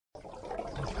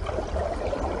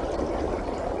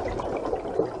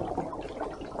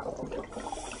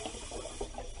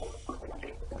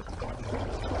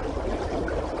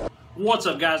What's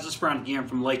up, guys? This is Brian again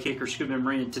from LakeHickoryScuba and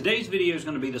Marina. Today's video is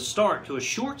going to be the start to a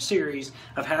short series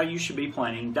of how you should be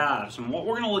planning dives. And what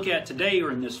we're going to look at today,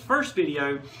 or in this first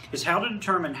video, is how to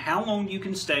determine how long you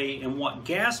can stay and what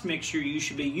gas mixture you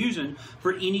should be using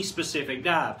for any specific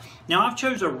dive. Now, I've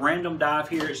chosen a random dive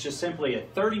here. It's just simply a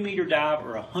 30-meter dive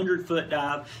or a 100-foot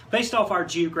dive based off our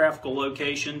geographical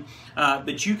location.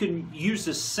 But you can use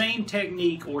the same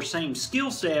technique or same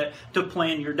skill set to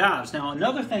plan your dives. Now,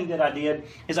 another thing that I did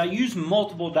is I use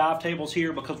multiple dive tables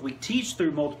here because we teach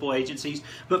through multiple agencies,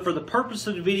 but for the purpose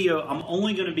of the video, I'm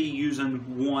only going to be using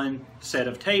one set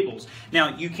of tables.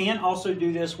 Now, you can also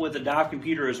do this with a dive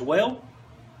computer as well.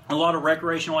 A lot of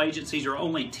recreational agencies are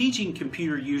only teaching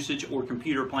computer usage or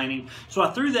computer planning, so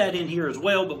I threw that in here as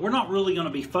well, but we're not really going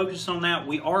to be focused on that.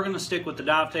 We are going to stick with the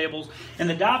dive tables. And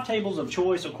the dive tables of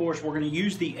choice, of course, we're going to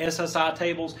use the SSI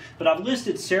tables, but I've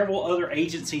listed several other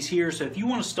agencies here, so if you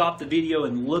want to stop the video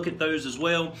and look at those as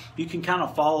well, you can kind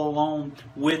of follow along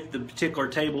with the particular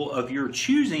table of your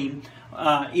choosing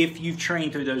if you've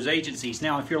trained through those agencies.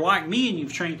 Now, if you're like me and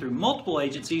you've trained through multiple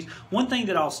agencies, one thing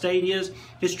that I'll state is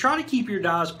try to keep your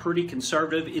dives pretty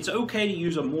conservative. It's okay to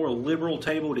use a more liberal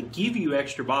table to give you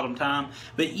extra bottom time,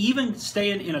 but even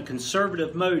staying in a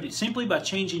conservative mode, simply by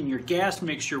changing your gas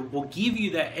mixture will give you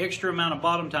that extra amount of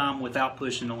bottom time without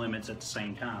pushing the limits at the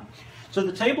same time. So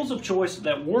the tables of choice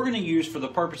that we're going to use for the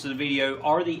purpose of the video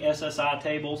are the SSI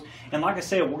tables. And like I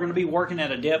said, we're going to be working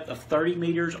at a depth of 30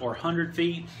 meters or 100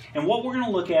 feet. And what we're going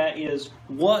to look at is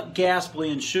what gas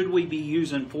blend should we be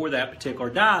using for that particular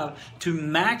dive to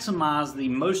maximize the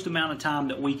most amount of time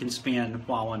that we can spend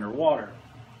while underwater.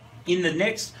 In the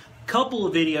next couple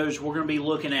of videos, we're going to be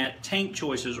looking at tank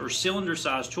choices or cylinder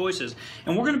size choices,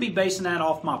 and we're going to be basing that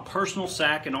off my personal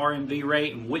SAC and RMV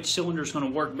rate and which cylinder is going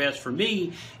to work best for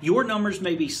me. Your numbers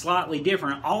may be slightly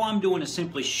different. All I'm doing is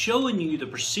simply showing you the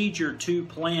procedure to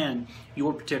plan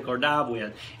your particular dive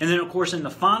with. And then, of course, in the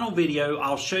final video,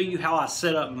 I'll show you how I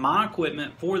set up my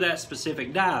equipment for that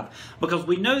specific dive, because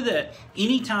we know that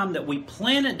anytime that we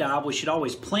plan a dive, we should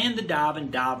always plan the dive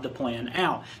and dive the plan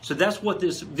out. So that's what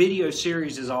this video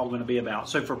series is all going to be about.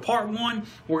 So for part one,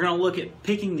 we're going to look at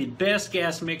picking the best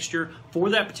gas mixture for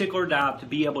that particular dive to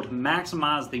be able to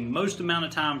maximize the most amount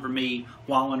of time for me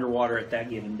while underwater at that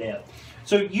given depth.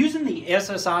 So using the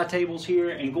SSI tables here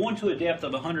and going to a depth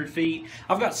of 100 feet,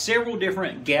 I've got several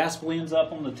different gas blends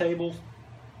up on the tables.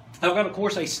 I've got, of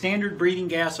course, a standard breathing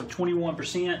gas of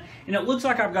 21%, and it looks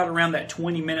like I've got around that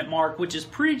 20-minute mark, which is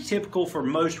pretty typical for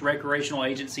most recreational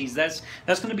agencies. That's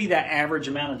going to be that average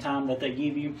amount of time that they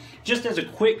give you. Just as a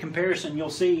quick comparison, you'll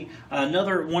see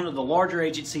another one of the larger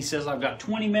agencies says I've got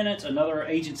 20 minutes. Another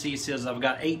agency says I've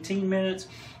got 18 minutes.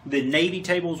 The Navy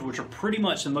tables, which are pretty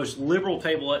much the most liberal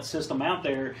table system out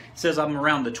there, says I'm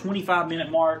around the 25-minute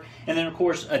mark. And then, of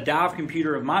course, a dive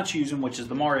computer of my choosing, which is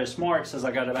the Marina Smart, says I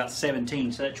got about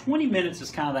 17. So that 20 minutes is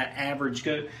kind of that average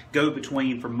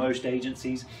go-between for most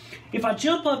agencies. If I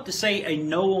jump up to, say, a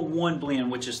NOAA 1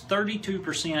 blend, which is 32%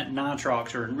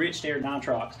 nitrox or enriched air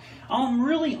nitrox, I'm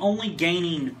really only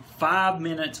gaining 5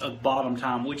 minutes of bottom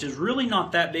time, which is really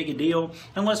not that big a deal,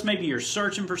 unless maybe you're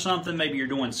searching for something, maybe you're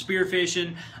doing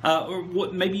spearfishing, or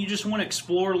maybe you just want to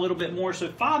explore a little bit more. So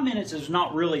 5 minutes is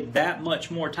not really that much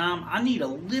more time. I need a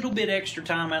little bit extra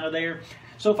time out of there.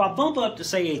 So if I bump up to,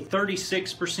 say, a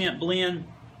 36% blend,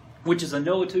 which is a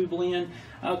NOAA 2 blend,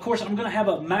 of course, I'm going to have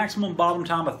a maximum bottom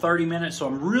time of 30 minutes, so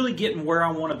I'm really getting where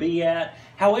I want to be at.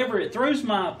 However, it throws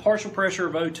my partial pressure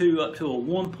of O2 up to a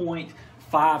 1.52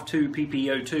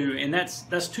 ppO2, and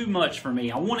that's too much for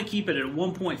me. I want to keep it at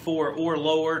 1.4 or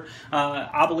lower.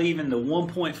 I believe in the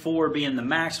 1.4 being the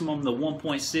maximum, the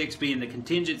 1.6 being the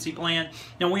contingency plan.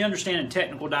 Now, we understand in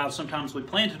technical dives sometimes we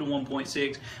plan to the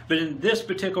 1.6, but in this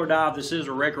particular dive, this is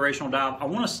a recreational dive, I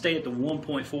want to stay at the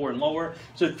 1.4 and lower.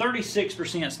 So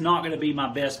 36% is not going to be my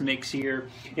best mix here.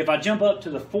 If I jump up to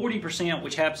the 40%,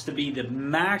 which happens to be the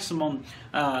maximum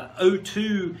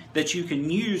O2 that you can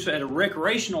use at a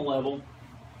recreational level,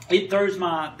 it throws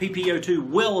my PPO2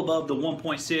 well above the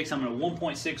 1.6. I'm at a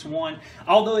 1.61.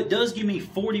 Although it does give me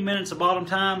 40 minutes of bottom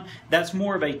time, that's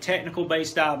more of a technical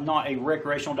based dive, not a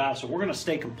recreational dive. So we're going to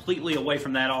stay completely away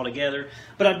from that altogether.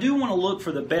 But I do want to look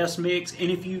for the best mix. And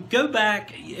if you go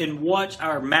back and watch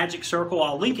our magic circle,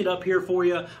 I'll link it up here for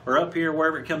you, or up here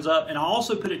wherever it comes up. And I'll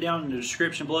also put it down in the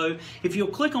description below. If you'll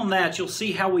click on that, you'll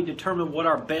see how we determine what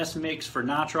our best mix for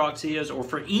nitrox is, or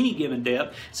for any given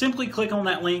depth. Simply click on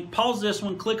that link, pause this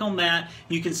one, click on that.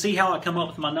 You can see how I come up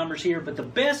with my numbers here, but the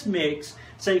best mix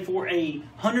say for a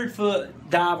 100-foot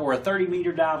dive or a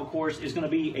 30-meter dive, of course, is going to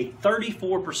be a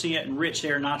 34% enriched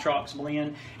air nitrox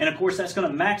blend. And of course, that's going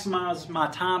to maximize my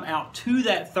time out to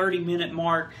that 30-minute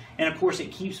mark. And of course,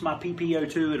 it keeps my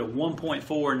PPO2 at a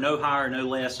 1.4, no higher, no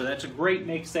less. So that's a great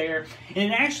mix there.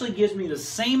 And it actually gives me the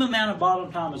same amount of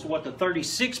bottom time as what the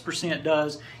 36%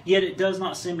 does, yet it does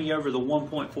not send me over the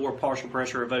 1.4 partial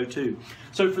pressure of O2.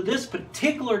 So for this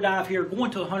particular dive here,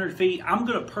 going to 100 feet, I'm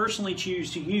going to personally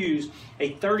choose to use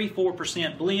a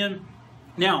 34% blend.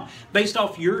 Now, based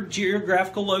off your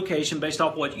geographical location, based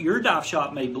off what your dive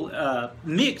shop may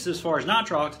mix as far as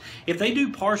nitrox, if they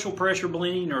do partial pressure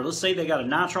blending, or let's say they got a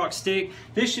nitrox stick,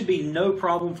 this should be no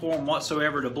problem for them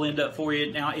whatsoever to blend up for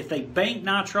you. Now, if they bank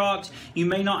nitrox, you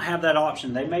may not have that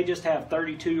option. They may just have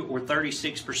 32 or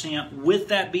 36%. With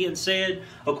that being said,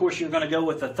 of course, you're going to go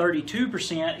with the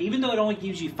 32%. Even though it only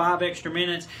gives you 5 extra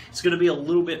minutes, it's going to be a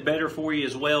little bit better for you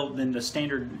as well than the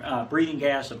standard breathing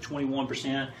gas of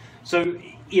 21%. So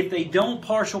if they don't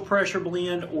partial pressure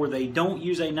blend or they don't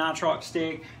use a nitrox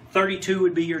stick, 32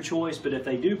 would be your choice. But if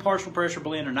they do partial pressure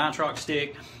blend or nitrox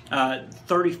stick,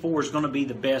 34 is going to be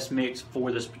the best mix for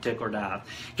this particular dive.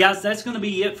 Guys, that's going to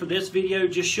be it for this video,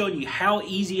 just showing you how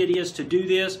easy it is to do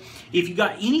this. If you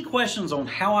got any questions on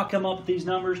how I come up with these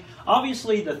numbers,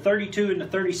 obviously the 32 and the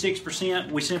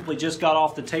 36%, we simply just got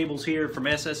off the tables here from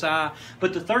SSI,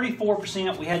 but the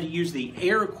 34%, we had to use the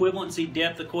air equivalency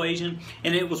depth equation,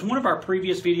 and it was one of our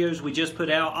previous videos we just put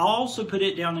out. I'll also put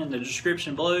it down in the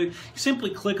description below. Simply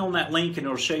click on that link and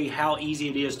it'll show you how easy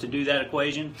it is to do that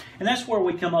equation, and that's where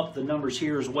we come up with the numbers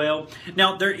here as well.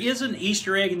 Now, there is an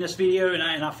Easter egg in this video,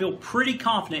 and I feel pretty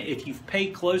confident if you've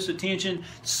paid close attention,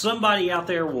 somebody out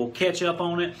there will catch up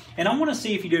on it, and I want to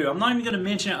see if you do. I'm not even going to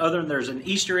mention it other than there's an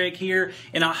Easter egg here,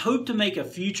 and I hope to make a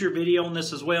future video on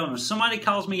this as well. And if somebody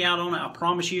calls me out on it, I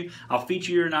promise you I'll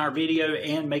feature you in our video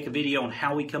and make a video on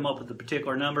how we come up with a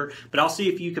particular number, but I'll see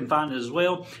if you can find it as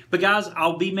well. But guys,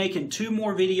 I'll be making 2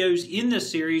 more videos in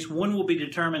this series. One will be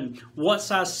determine what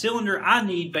size cylinder I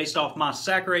need based off my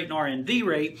SAC rate and RNV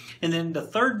rate, and then the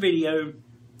third video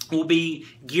will be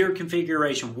gear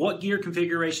configuration. What gear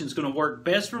configuration is going to work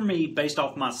best for me based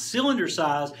off my cylinder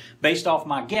size, based off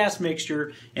my gas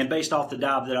mixture, and based off the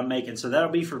dive that I'm making. So that'll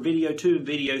be for video 2 and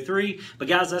video 3. But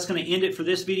guys, that's going to end it for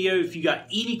this video. If you got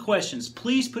any questions,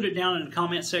 please put it down in the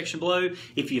comment section below.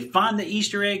 If you find the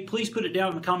Easter egg, please put it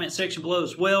down in the comment section below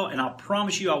as well. And I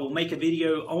promise you I will make a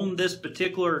video on this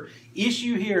particular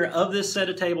issue here of this set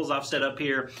of tables I've set up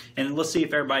here, and let's see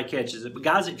if everybody catches it. But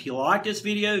guys, if you like this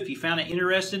video, if you found it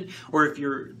interesting, or if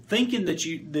you're thinking that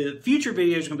the future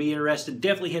video is going to be interesting,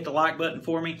 definitely hit the like button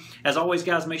for me. As always,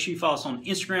 guys, make sure you follow us on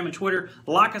Instagram and Twitter,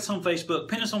 like us on Facebook,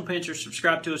 pin us on Pinterest,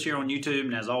 subscribe to us here on YouTube,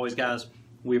 and as always, guys,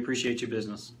 we appreciate your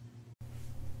business.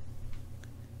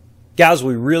 Guys,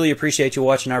 we really appreciate you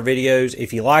watching our videos.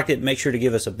 If you liked it, make sure to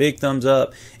give us a big thumbs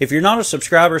up. If you're not a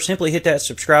subscriber, simply hit that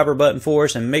subscriber button for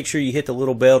us and make sure you hit the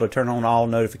little bell to turn on all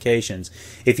notifications.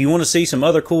 If you want to see some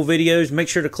other cool videos, make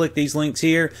sure to click these links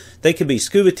here. They could be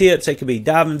scuba tips, they could be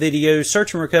diving videos,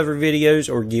 search and recovery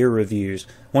videos, or gear reviews.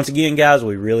 Once again, guys,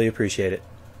 we really appreciate it.